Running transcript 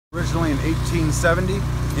Originally in 1870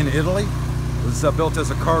 in Italy, it was built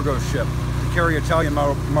as a cargo ship to carry Italian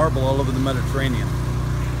marble all over the Mediterranean.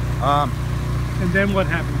 And then what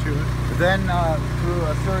happened to it? Then, through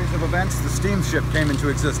a series of events, the steamship came into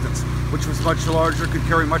existence, which was much larger, could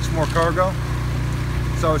carry much more cargo.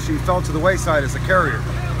 So she fell to the wayside as a carrier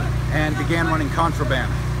and began running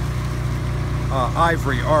contraband.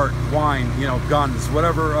 Ivory, art, wine, guns,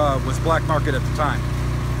 whatever was black market at the time.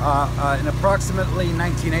 In approximately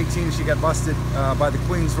 1918, she got busted by the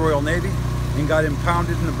Queen's Royal Navy and got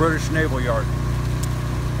impounded in the British Naval Yard.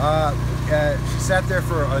 She sat there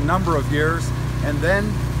for a number of years, and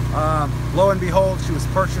then, lo and behold, she was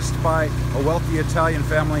purchased by a wealthy Italian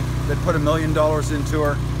family that put $1 million into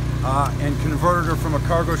her and converted her from a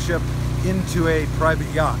cargo ship into a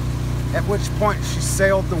private yacht. At which point she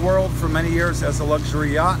sailed the world for many years as a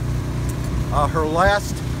luxury yacht. Her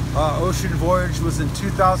last ocean voyage was in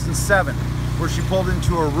 2007, where she pulled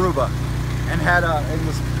into Aruba and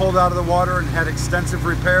was pulled out of the water and had extensive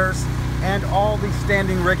repairs, and all the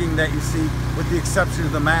standing rigging that you see, with the exception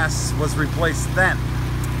of the masts, was replaced then,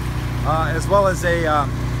 as well as a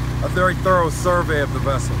very thorough survey of the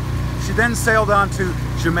vessel. She then sailed on to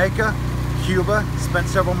Jamaica, Cuba, spent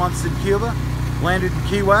several months in Cuba, landed in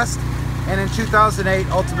Key West, and in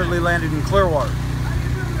 2008 ultimately landed in Clearwater,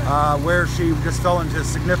 where she just fell into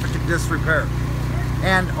significant disrepair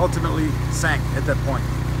and ultimately sank at that point.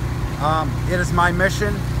 It is my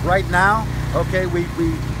mission right now. Okay, we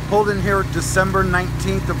pulled in here December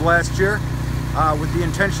 19th of last year with the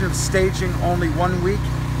intention of staging only 1 week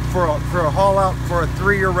for a haul out for a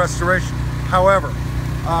 3-year restoration. However,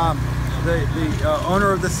 the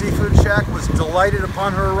owner of the seafood shack was delighted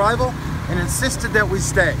upon her arrival and insisted that we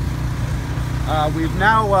stay. We've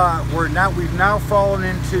now fallen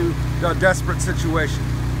into a desperate situation.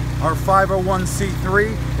 Our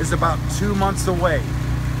 501c3 is about 2 months away,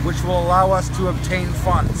 which will allow us to obtain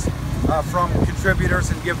funds from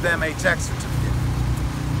contributors and give them a tax certificate.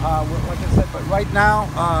 Like I said, but right now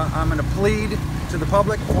I'm going to plead to the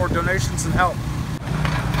public for donations and help.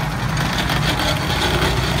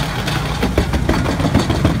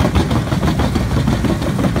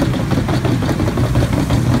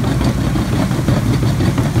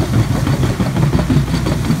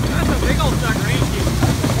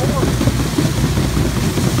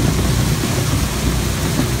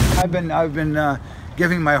 I've been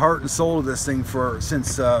giving my heart and soul to this thing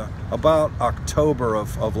since about October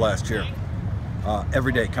of last year.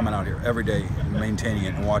 Every day coming out here, every day maintaining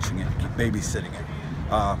it and watching it, babysitting it.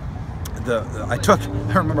 I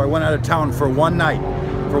remember I went out of town for one night,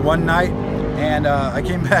 and I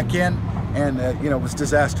came back in, and it was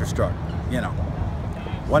disaster struck.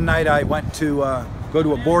 One night I went to go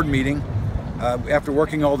to a board meeting after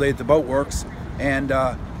working all day at the boat works, and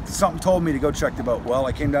something told me to go check the boat. Well,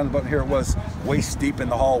 I came down the boat, and here it was, waist deep in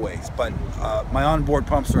the hallways, but my onboard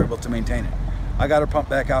pumps were able to maintain it. I got her pumped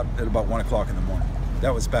back out at about 1 o'clock in the morning.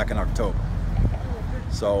 That was back in October.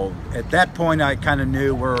 So at that point, I kind of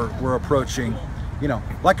knew we're approaching,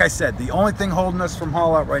 like I said, the only thing holding us from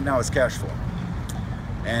haul out right now is cash flow.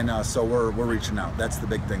 And so we're reaching out. That's the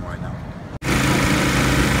big thing right now.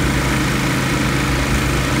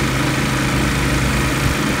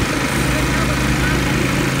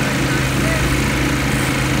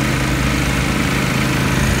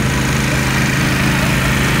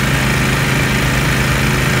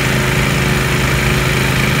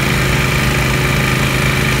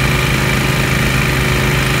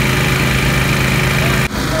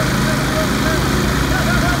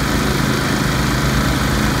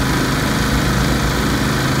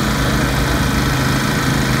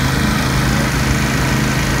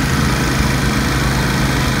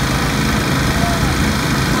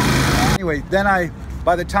 Anyway, then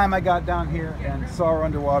by the time I got down here and saw her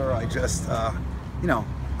underwater, I just,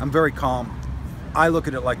 I'm very calm. I look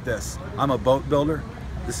at it like this. I'm a boat builder.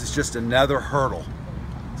 This is just another hurdle.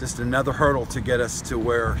 Just another hurdle to get us to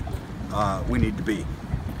where we need to be.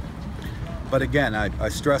 But again, I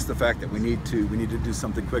stress the fact that we need to do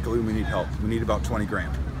something quickly. We need help. We need about 20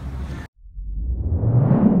 grand.